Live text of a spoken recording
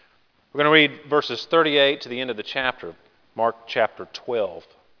We're going to read verses 38 to the end of the chapter, Mark chapter 12.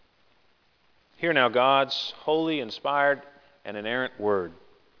 Hear now God's holy, inspired, and inerrant word.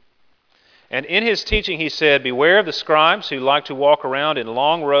 And in his teaching he said, "Beware of the scribes who like to walk around in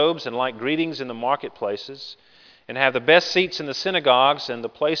long robes and like greetings in the marketplaces, and have the best seats in the synagogues and the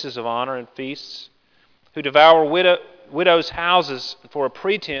places of honor and feasts, who devour widows' houses for a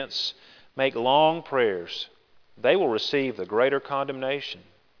pretense, make long prayers. They will receive the greater condemnation."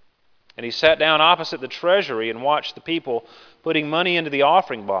 And he sat down opposite the treasury and watched the people putting money into the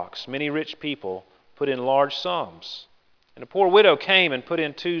offering box. Many rich people put in large sums. And a poor widow came and put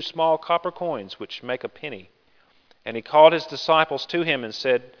in 2 small copper coins, which make a penny. And he called his disciples to him and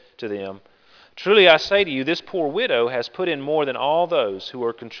said to them, "Truly I say to you, this poor widow has put in more than all those who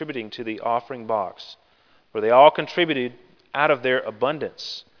are contributing to the offering box. For they all contributed out of their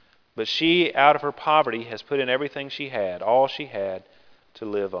abundance. But she, out of her poverty, has put in everything she had, all she had to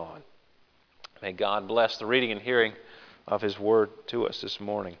live on." May God bless the reading and hearing of His Word to us this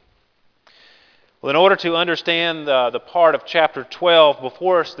morning. Well, in order to understand the part of chapter 12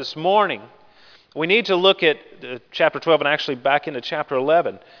 before us this morning, we need to look at chapter 12 and actually back into chapter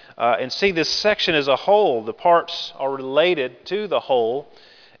 11 and see this section as a whole. The parts are related to the whole,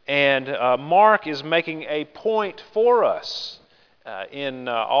 and Mark is making a point for us in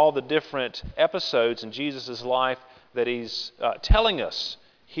all the different episodes in Jesus' life that he's telling us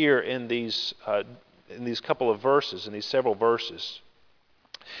here in these couple of verses, in these several verses.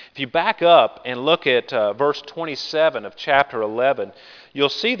 If you back up and look at verse 27 of chapter 11, you'll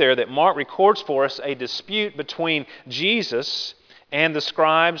see there that Mark records for us a dispute between Jesus and the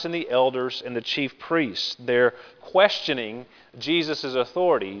scribes and the elders and the chief priests. They're questioning Jesus'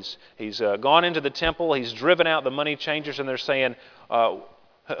 authorities. He's gone into the temple, he's driven out the money changers, and they're saying,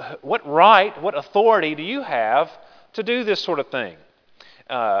 what right, what authority do you have to do this sort of thing?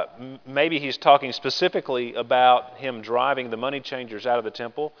 Maybe he's talking specifically about him driving the money changers out of the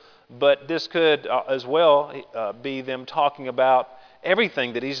temple, but this could as well be them talking about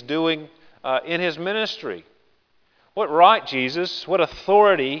everything that he's doing in his ministry. What right, Jesus, what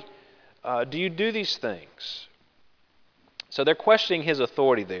authority do you do these things? So they're questioning his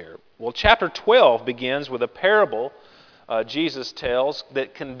authority there. Well, chapter 12 begins with a parable Jesus tells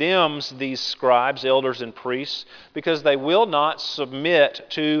that condemns these scribes, elders, and priests because they will not submit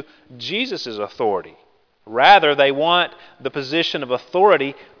to Jesus' authority. Rather, they want the position of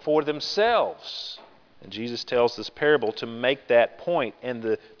authority for themselves. And Jesus tells this parable to make that point. And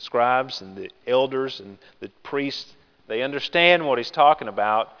the scribes and the elders and the priests, they understand what he's talking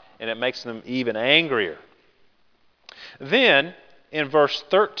about, and it makes them even angrier. Then, in verse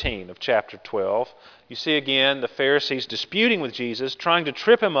 13 of chapter 12, you see again the Pharisees disputing with Jesus, trying to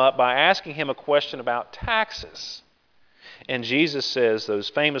trip him up by asking him a question about taxes. And Jesus says those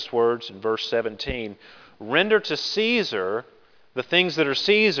famous words in verse 17, "Render to Caesar the things that are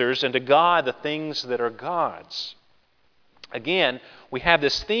Caesar's, and to God the things that are God's." Again, we have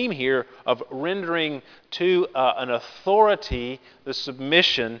this theme here of rendering to an authority the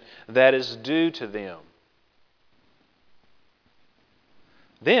submission that is due to them.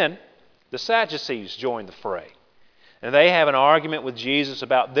 Then the Sadducees join the fray, and they have an argument with Jesus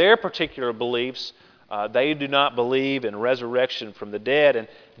about their particular beliefs. They do not believe in resurrection from the dead, and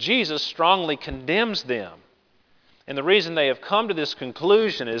Jesus strongly condemns them. And the reason they have come to this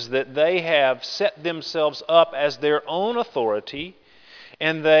conclusion is that they have set themselves up as their own authority,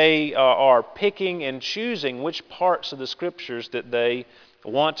 and they are picking and choosing which parts of the Scriptures that they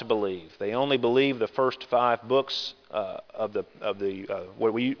want to believe. They only believe the first 5 books of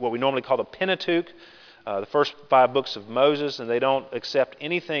what we normally call the Pentateuch, the first 5 books of Moses, and they don't accept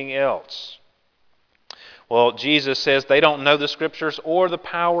anything else. Well, Jesus says they don't know the Scriptures or the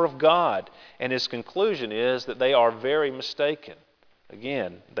power of God, and his conclusion is that they are very mistaken.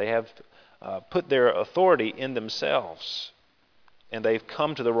 Again, they have put their authority in themselves, and they've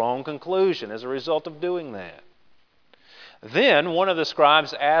come to the wrong conclusion as a result of doing that. Then one of the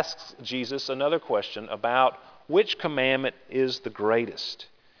scribes asks Jesus another question about which commandment is the greatest.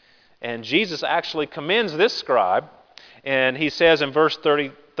 And Jesus actually commends this scribe, and he says in verse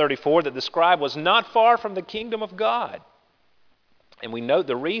 34 that the scribe was not far from the kingdom of God. And we note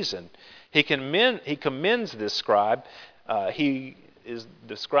the reason. He commends this scribe. The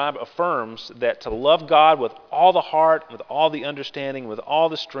scribe affirms that to love God with all the heart, with all the understanding, with all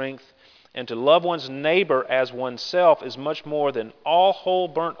the strength, and to love one's neighbor as oneself is much more than all whole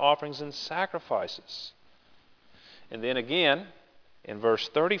burnt offerings and sacrifices. And then again, in verse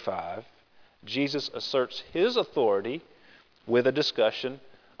 35, Jesus asserts his authority with a discussion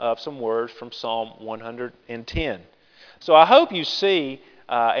of some words from Psalm 110. So I hope you see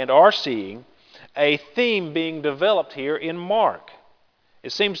and are seeing a theme being developed here in Mark.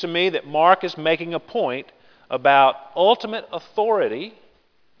 It seems to me that Mark is making a point about ultimate authority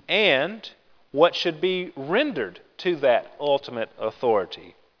and what should be rendered to that ultimate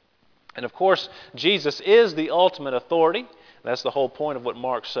authority. And of course, Jesus is the ultimate authority. That's the whole point of what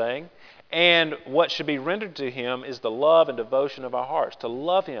Mark's saying. And what should be rendered to Him is the love and devotion of our hearts, to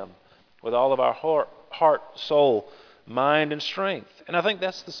love Him with all of our heart, soul, mind, and strength. And I think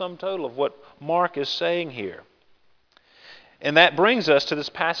that's the sum total of what Mark is saying here. And that brings us to this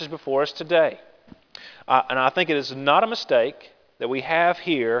passage before us today. And I think it is not a mistake that we have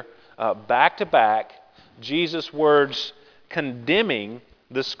here, back to back, Jesus' words condemning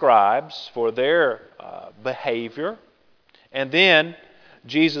the scribes for their behavior, and then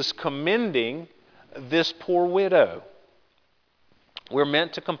Jesus commending this poor widow. We're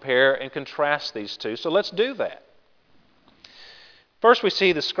meant to compare and contrast these two, so let's do that. First, we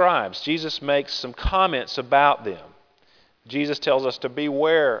see the scribes. Jesus makes some comments about them. Jesus tells us to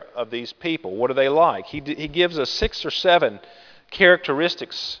beware of these people. What are they like? He gives us 6 or 7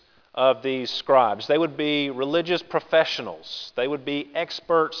 characteristics of these scribes. They would be religious professionals. They would be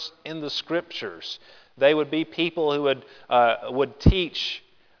experts in the Scriptures. They would be people who would teach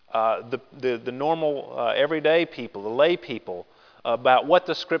the normal, everyday people, the lay people, about what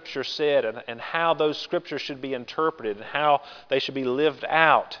the Scripture said and how those Scriptures should be interpreted and how they should be lived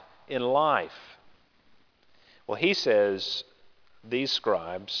out in life. Well, he says these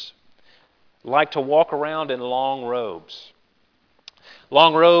scribes like to walk around in long robes.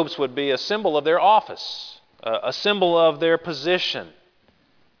 Long robes would be a symbol of their office, a symbol of their position,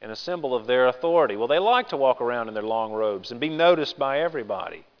 and a symbol of their authority. Well, they like to walk around in their long robes and be noticed by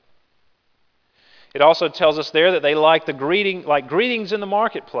everybody. It also tells us there that they like greetings in the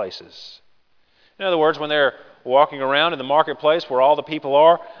marketplaces. In other words, when they're walking around in the marketplace where all the people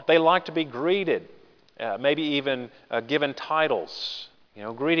are, they like to be greeted, maybe even given titles.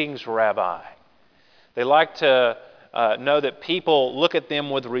 Greetings, Rabbi. They like to know that people look at them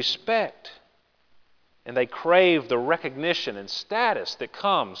with respect, and they crave the recognition and status that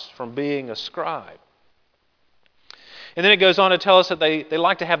comes from being a scribe. And then it goes on to tell us that they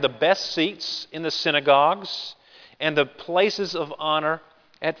like to have the best seats in the synagogues and the places of honor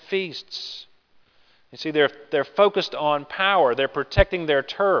at feasts. You see, they're focused on power. They're protecting their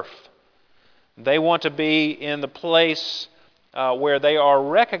turf. They want to be in the place where they are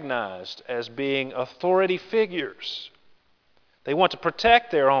recognized as being authority figures. They want to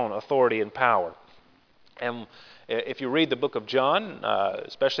protect their own authority and power. And if you read the book of John,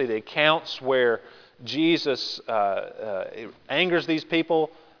 especially the accounts where Jesus angers these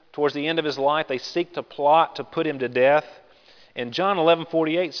people towards the end of his life, they seek to plot to put him to death. And John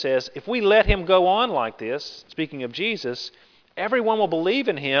 11:48 says, if we let him go on like this, speaking of Jesus, everyone will believe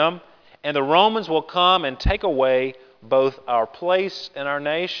in him, and the Romans will come and take away both our place and our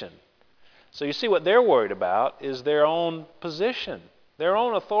nation. So you see, what they're worried about is their own position, their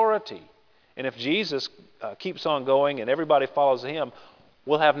own authority. And if Jesus keeps on going and everybody follows him,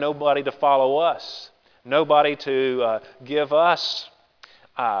 we'll have nobody to follow us, nobody to give us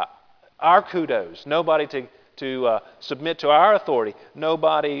our kudos, nobody to submit to our authority,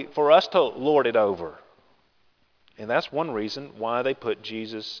 nobody for us to lord it over. And that's one reason why they put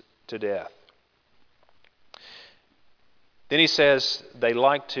Jesus to death. Then he says they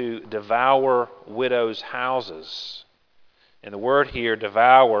like to devour widows' houses. And the word here,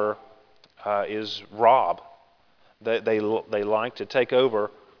 devour, is rob. They like to take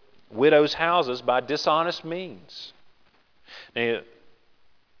over widows' houses by dishonest means. Now,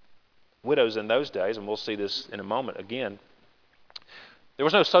 widows in those days, and we'll see this in a moment again, there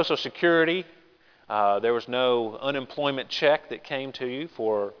was no Social Security. There was no unemployment check that came to you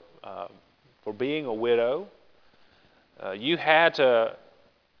for being a widow. You had to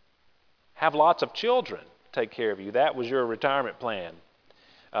have lots of children take care of you. That was your retirement plan.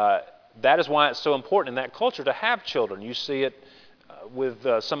 That is why it's so important in that culture to have children. You see it with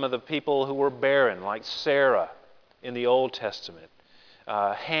some of the people who were barren, like Sarah in the Old Testament,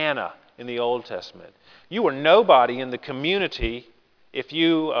 Hannah in the Old Testament. You were nobody in the community if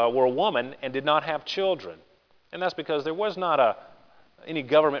you were a woman and did not have children. And that's because there was not any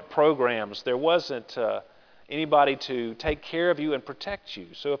government programs. There wasn't anybody to take care of you and protect you.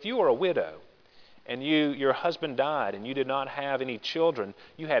 So if you were a widow and your husband died and you did not have any children,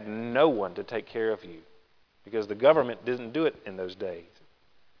 you had no one to take care of you because the government didn't do it in those days.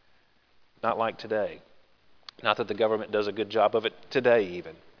 Not like today. Not that the government does a good job of it today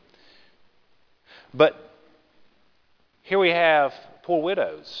even. But here we have poor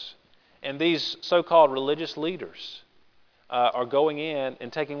widows and these so-called religious leaders are going in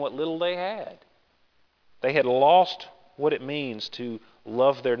and taking what little they had. They had lost what it means to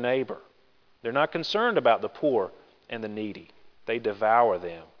love their neighbor. They're not concerned about the poor and the needy. They devour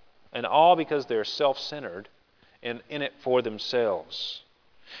them. And all because they're self-centered and in it for themselves.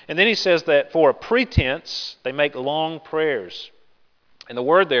 And then he says that for a pretense, they make long prayers. And the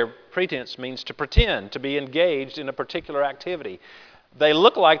word there, pretense, means to pretend, to be engaged in a particular activity. They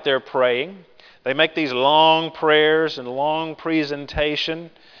look like they're praying. They make these long prayers and long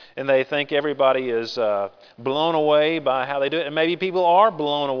presentation, and they think everybody is blown away by how they do it. And maybe people are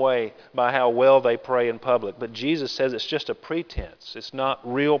blown away by how well they pray in public. But Jesus says it's just a pretense. It's not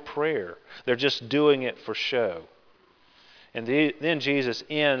real prayer. They're just doing it for show. And then Jesus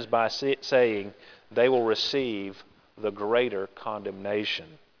ends by saying they will receive the greater condemnation.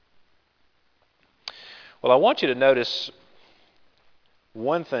 Well, I want you to notice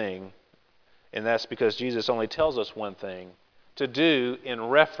one thing, and that's because Jesus only tells us one thing to do in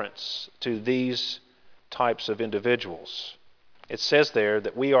reference to these types of individuals. It says there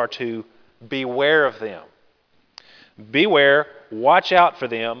that we are to beware of them. Beware, watch out for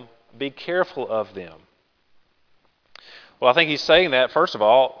them, be careful of them. Well, I think he's saying that, first of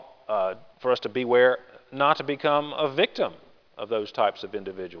all, for us to beware not to become a victim of those types of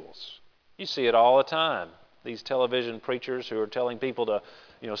individuals. You see it all the time. These television preachers who are telling people to,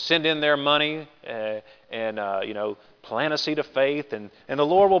 send in their money and plant a seed of faith and the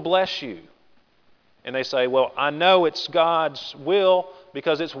Lord will bless you. And they say, well, I know it's God's will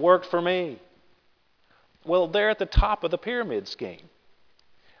because it's worked for me. Well, they're at the top of the pyramid scheme.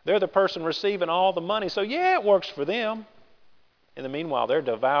 They're the person receiving all the money, so yeah, it works for them. In the meanwhile, they're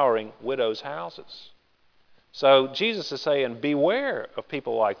devouring widows' houses. So Jesus is saying, beware of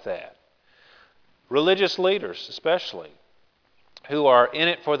people like that. Religious leaders especially, who are in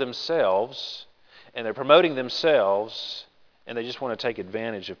it for themselves, and they're promoting themselves, and they just want to take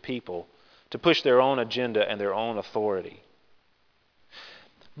advantage of people to push their own agenda and their own authority.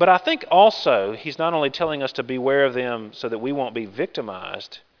 But I think also he's not only telling us to beware of them so that we won't be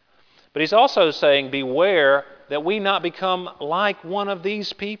victimized, but he's also saying beware that we not become like one of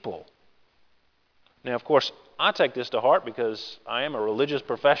these people. Now, of course, I take this to heart because I am a religious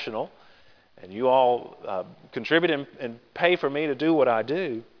professional, and you all contribute and pay for me to do what I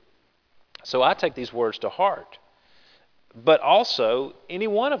do. So I take these words to heart. But also, any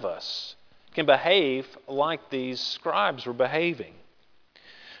one of us can behave like these scribes were behaving.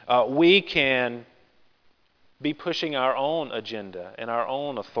 We can be pushing our own agenda and our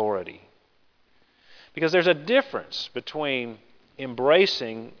own authority. Because there's a difference between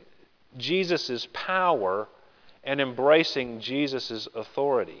embracing Jesus' power and embracing Jesus'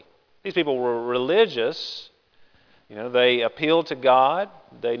 authority. These people were religious. They appealed to God.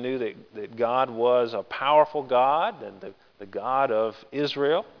 They knew that God was a powerful God and the God of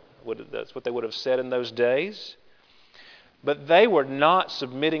Israel. That's what they would have said in those days. But they were not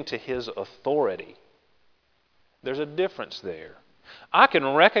submitting to His authority. There's a difference there. I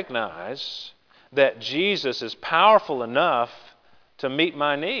can recognize that Jesus is powerful enough to meet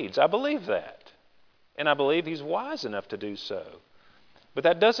my needs. I believe that. And I believe He's wise enough to do so. But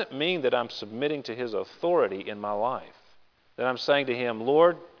that doesn't mean that I'm submitting to His authority in my life. That I'm saying to Him,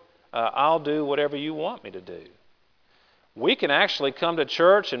 Lord, I'll do whatever you want me to do. We can actually come to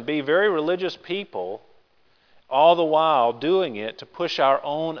church and be very religious people, all the while doing it to push our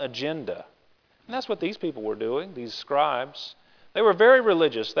own agenda. And that's what these people were doing, these scribes. They were very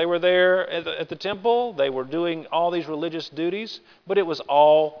religious. They were there at the temple. They were doing all these religious duties, but it was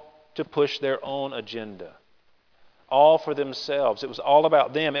all to push their own agenda. All for themselves. It was all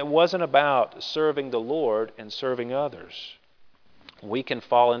about them. It wasn't about serving the Lord and serving others. We can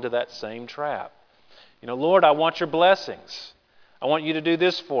fall into that same trap. Lord, I want your blessings. I want you to do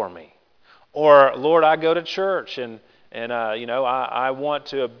this for me. Or, Lord, I go to church and I want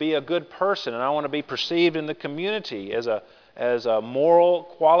to be a good person and I want to be perceived in the community as a moral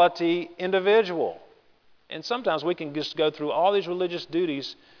quality individual. And sometimes we can just go through all these religious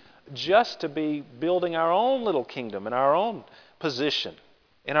duties just to be building our own little kingdom and our own position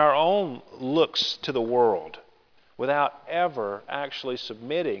and our own looks to the world without ever actually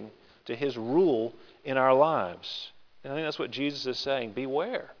submitting to His rule in our lives. And I think that's what Jesus is saying.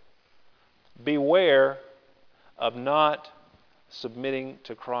 Beware. Beware of not submitting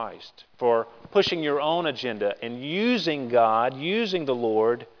to Christ, for pushing your own agenda and using God, using the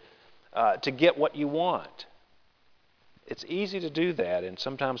Lord to get what you want. It's easy to do that, and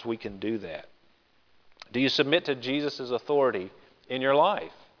sometimes we can do that. Do you submit to Jesus' authority in your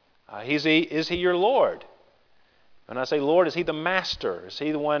life? Is He your Lord? When I say Lord, is He the master? Is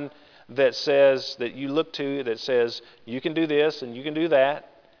He the one that says, that you look to, that says, you can do this and you can do that,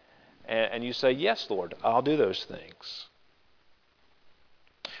 and you say, yes, Lord, I'll do those things.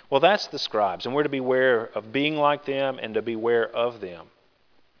 Well, that's the scribes, and we're to beware of being like them and to beware of them.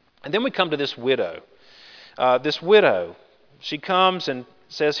 And then we come to this widow. This widow, she comes and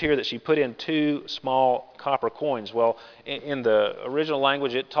says here that she put in 2 small copper coins. Well, in the original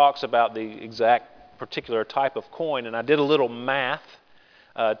language, it talks about the exact particular type of coin, and I did a little math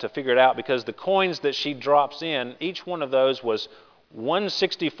to figure it out, because the coins that she drops in, each one of those was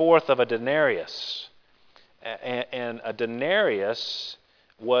 1/64th of a denarius. And a denarius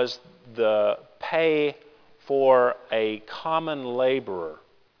was the pay for a common laborer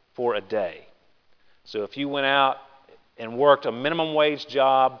for a day. So if you went out and worked a minimum wage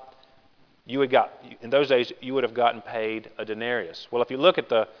job, in those days you would have gotten paid a denarius. Well, if you look at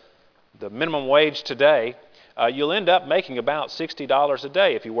the minimum wage today, you'll end up making about $60 a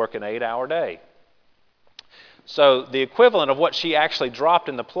day if you work an 8-hour day. So the equivalent of what she actually dropped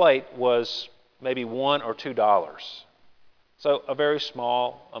in the plate was maybe $1 or $2. So a very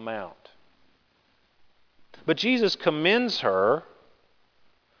small amount. But Jesus commends her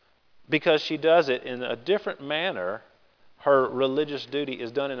because she does it in a different manner. Her religious duty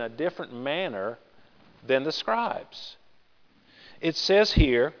is done in a different manner than the scribes. It says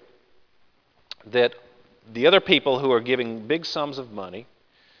here that the other people who are giving big sums of money,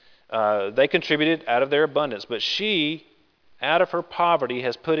 they contributed out of their abundance, but she, out of her poverty,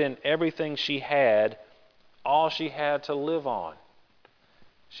 has put in everything she had, all she had to live on.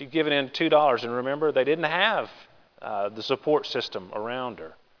 She'd given in $2, and remember, they didn't have the support system around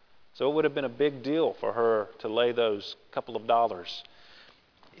her. So it would have been a big deal for her to lay those couple of dollars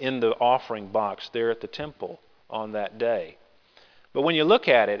in the offering box there at the temple on that day. But when you look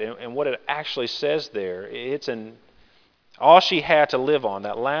at it and what it actually says there, it's all she had to live on.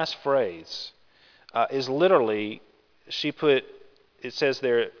 That last phrase is literally, it says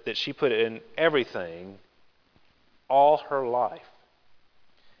there that she put in everything all her life.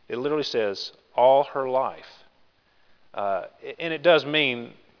 It literally says all her life. And it does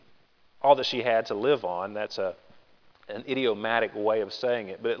mean all that she had to live on. That's an idiomatic way of saying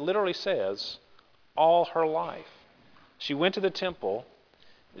it. But it literally says all her life. She went to the temple,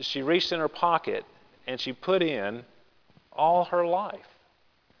 she reached in her pocket, and she put in all her life.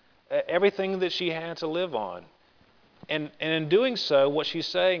 Everything that she had to live on. And in doing so, what she's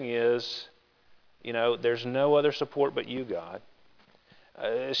saying is, there's no other support but you, God.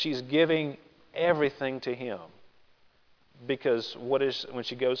 She's giving everything to Him. Because when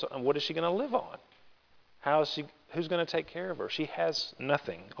she goes, what is she going to live on? Who's going to take care of her? She has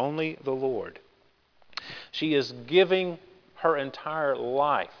nothing, only the Lord. She is giving her entire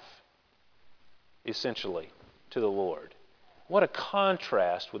life, essentially, to the Lord. What a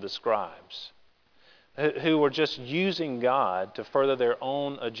contrast with the scribes, who were just using God to further their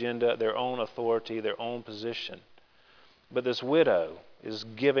own agenda, their own authority, their own position. But this widow is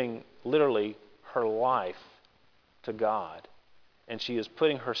giving literally her life to God, and she is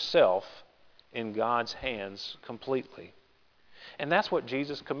putting herself in God's hands completely. And that's what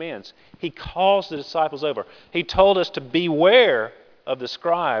Jesus commends. He calls the disciples over. He told us to beware of the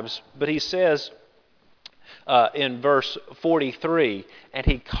scribes, but He says in verse 43, and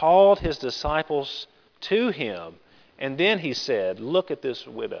He called His disciples to Him, and then He said, look at this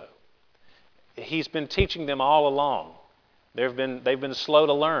widow. He's been teaching them all along. They've been slow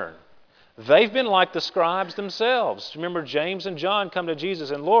to learn. They've been like the scribes themselves. Remember, James and John come to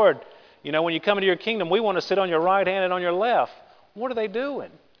Jesus and, Lord, when you come into your kingdom, we want to sit on your right hand and on your left. What are they doing?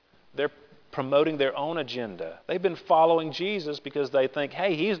 They're promoting their own agenda. They've been following Jesus because they think,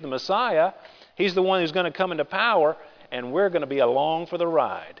 hey, He's the Messiah. He's the one who's going to come into power, and we're going to be along for the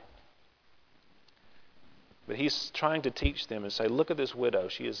ride. But He's trying to teach them and say, look at this widow.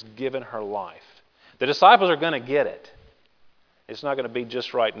 She has given her life. The disciples are going to get it. It's not going to be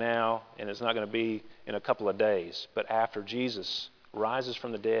just right now, and it's not going to be in a couple of days. But after Jesus rises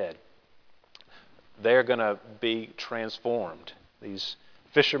from the dead, they're going to be transformed. These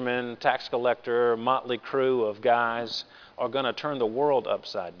fishermen, tax collector, motley crew of guys are going to turn the world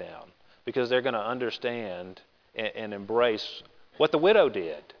upside down because they're going to understand and embrace what the widow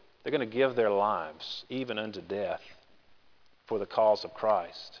did. They're going to give their lives, even unto death, for the cause of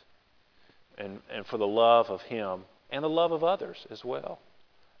Christ and for the love of Him and the love of others as well.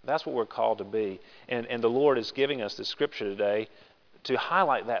 That's what we're called to be. And the Lord is giving us the scripture today to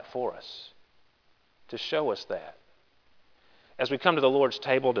highlight that for us, to show us that. As we come to the Lord's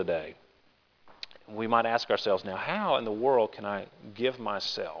table today, we might ask ourselves, now, how in the world can I give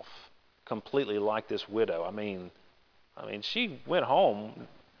myself completely like this widow? I mean, she went home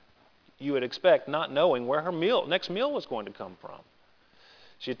you would expect, not knowing where her next meal was going to come from.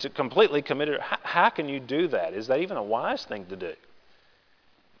 She completely committed. How can you do that? Is that even a wise thing to do?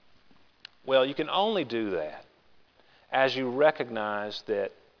 Well, you can only do that as you recognize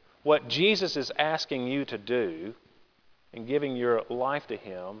that what Jesus is asking you to do and giving your life to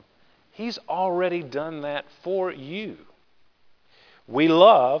Him, He's already done that for you. We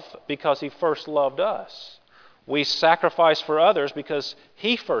love because He first loved us. We sacrifice for others because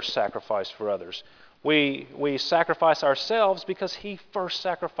He first sacrificed for others. We sacrifice ourselves because He first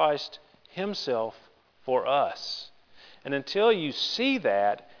sacrificed Himself for us. And until you see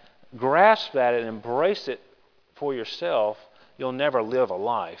that, grasp that, and embrace it for yourself, you'll never live a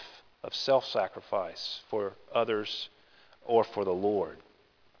life of self-sacrifice for others or for the Lord.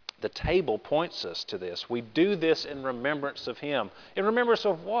 The table points us to this. We do this in remembrance of Him. In remembrance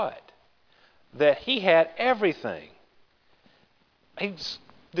of what? That He had everything. He's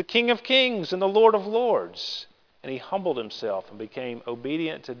the King of Kings and the Lord of Lords. And He humbled Himself and became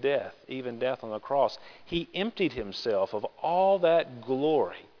obedient to death, even death on the cross. He emptied Himself of all that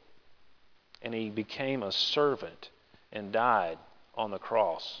glory. And He became a servant and died on the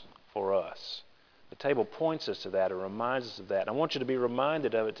cross for us. The table points us to that. It reminds us of that. And I want you to be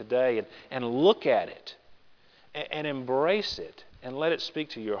reminded of it today and look at it and embrace it and let it speak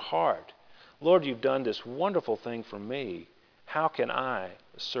to your heart. Lord, You've done this wonderful thing for me. How can I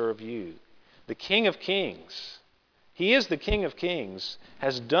serve You? The King of Kings, He is the King of Kings,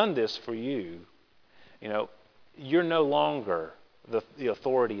 has done this for you. You know, you're no longer the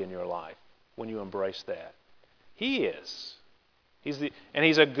authority in your life when you embrace that. He is. He's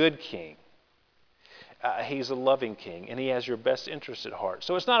a good King. He's a loving King, and He has your best interest at heart.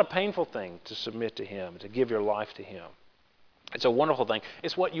 So it's not a painful thing to submit to Him, to give your life to Him. It's a wonderful thing.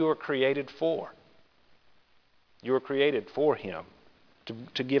 It's what you were created for. You were created for Him,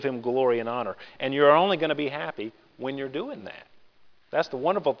 to give Him glory and honor. And you're only going to be happy when you're doing that. That's the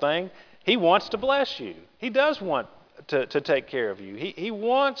wonderful thing. He wants to bless you. He does want to take care of you. He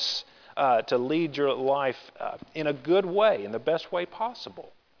wants to lead your life in a good way, in the best way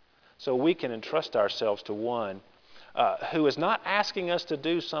possible. So we can entrust ourselves to one who is not asking us to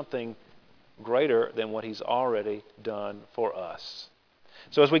do something greater than what He's already done for us.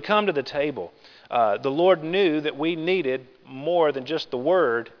 So as we come to the table, the Lord knew that we needed more than just the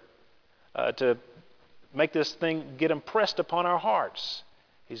Word to make this thing get impressed upon our hearts.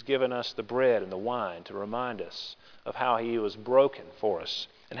 He's given us the bread and the wine to remind us of how He was broken for us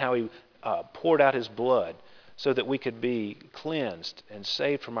and how He poured out His blood so that we could be cleansed and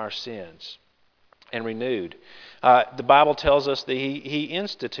saved from our sins and renewed. The Bible tells us that He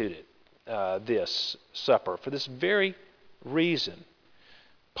instituted this supper for this very reason.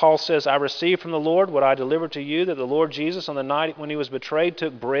 Paul says, I received from the Lord what I delivered to you, that the Lord Jesus on the night when He was betrayed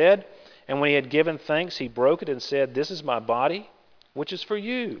took bread, and when He had given thanks, He broke it and said, this is my body, which is for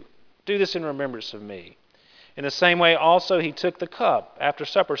you. Do this in remembrance of me. In the same way also He took the cup after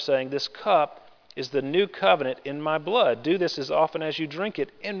supper, saying, this cup is the new covenant in my blood. Do this as often as you drink it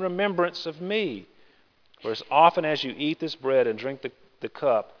in remembrance of me. For as often as you eat this bread and drink the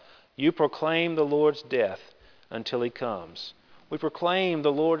cup, you proclaim the Lord's death until He comes. We proclaim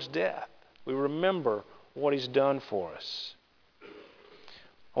the Lord's death. We remember what He's done for us.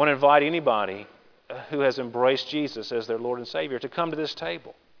 I want to invite anybody who has embraced Jesus as their Lord and Savior to come to this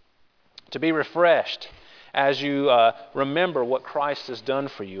table, to be refreshed as you remember what Christ has done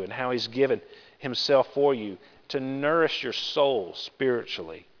for you and how He's given Himself for you, to nourish your soul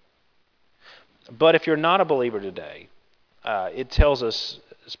spiritually. But if you're not a believer today, it tells us,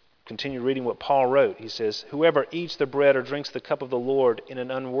 continue reading what Paul wrote. He says, whoever eats the bread or drinks the cup of the Lord in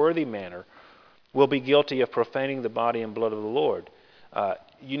an unworthy manner will be guilty of profaning the body and blood of the Lord.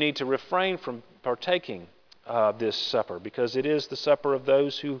 You need to refrain from partaking of this supper, because it is the supper of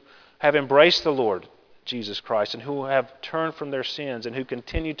those who have embraced the Lord Jesus Christ and who have turned from their sins and who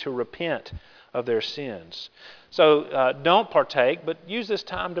continue to repent of their sins. So don't partake, but use this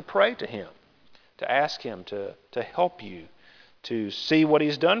time to pray to Him, to ask Him to help you, to see what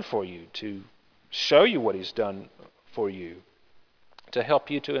He's done for you, to show you what He's done for you, to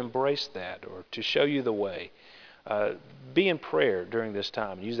help you to embrace that or to show you the way. Be in prayer during this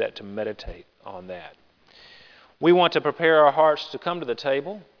time. Use that to meditate on that. We want to prepare our hearts to come to the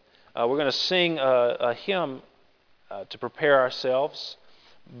table. We're going to sing a hymn to prepare ourselves.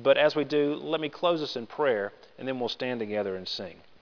 But as we do, let me close us in prayer, and then we'll stand together and sing.